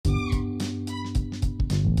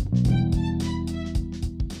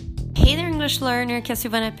English Learner, que é a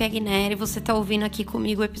Silvana Piagneri. Você está ouvindo aqui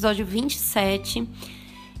comigo o episódio 27.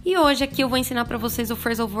 E hoje aqui eu vou ensinar para vocês o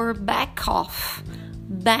phrasal verb back off.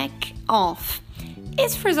 Back off.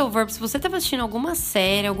 Esse phrasal verb, se você estava assistindo alguma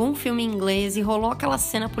série, algum filme em inglês e rolou aquela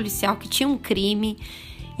cena policial que tinha um crime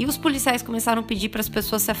e os policiais começaram a pedir para as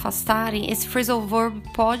pessoas se afastarem, esse phrasal verb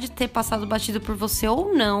pode ter passado batido por você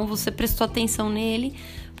ou não, você prestou atenção nele,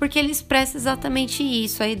 porque ele expressa exatamente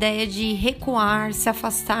isso, a ideia de recuar, se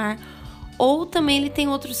afastar, ou também ele tem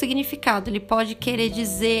outro significado, ele pode querer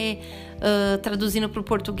dizer, traduzindo para o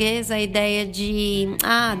português, a ideia de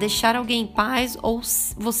deixar alguém em paz, ou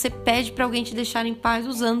você pede para alguém te deixar em paz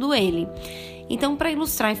usando ele. Então, para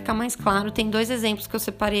ilustrar e ficar mais claro, tem dois exemplos que eu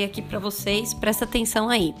separei aqui para vocês, presta atenção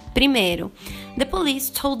aí. Primeiro, the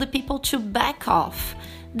police told the people to back off.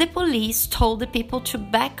 The police told the people to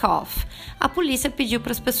back off. A polícia pediu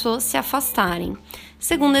para as pessoas se afastarem.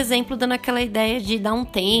 Segundo exemplo, dando aquela ideia de dar um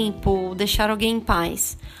tempo, deixar alguém em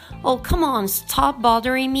paz. Oh, come on, stop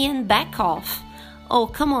bothering me and back off. Oh,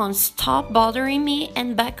 come on, stop bothering me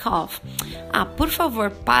and back off. Por favor,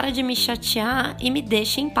 para de me chatear e me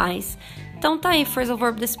deixe em paz. Então tá aí, phrasal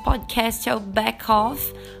verb desse podcast é o back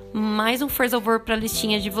off. Mais um phrasal verb para a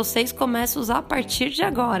listinha de vocês. Começa a usar a partir de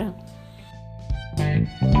agora.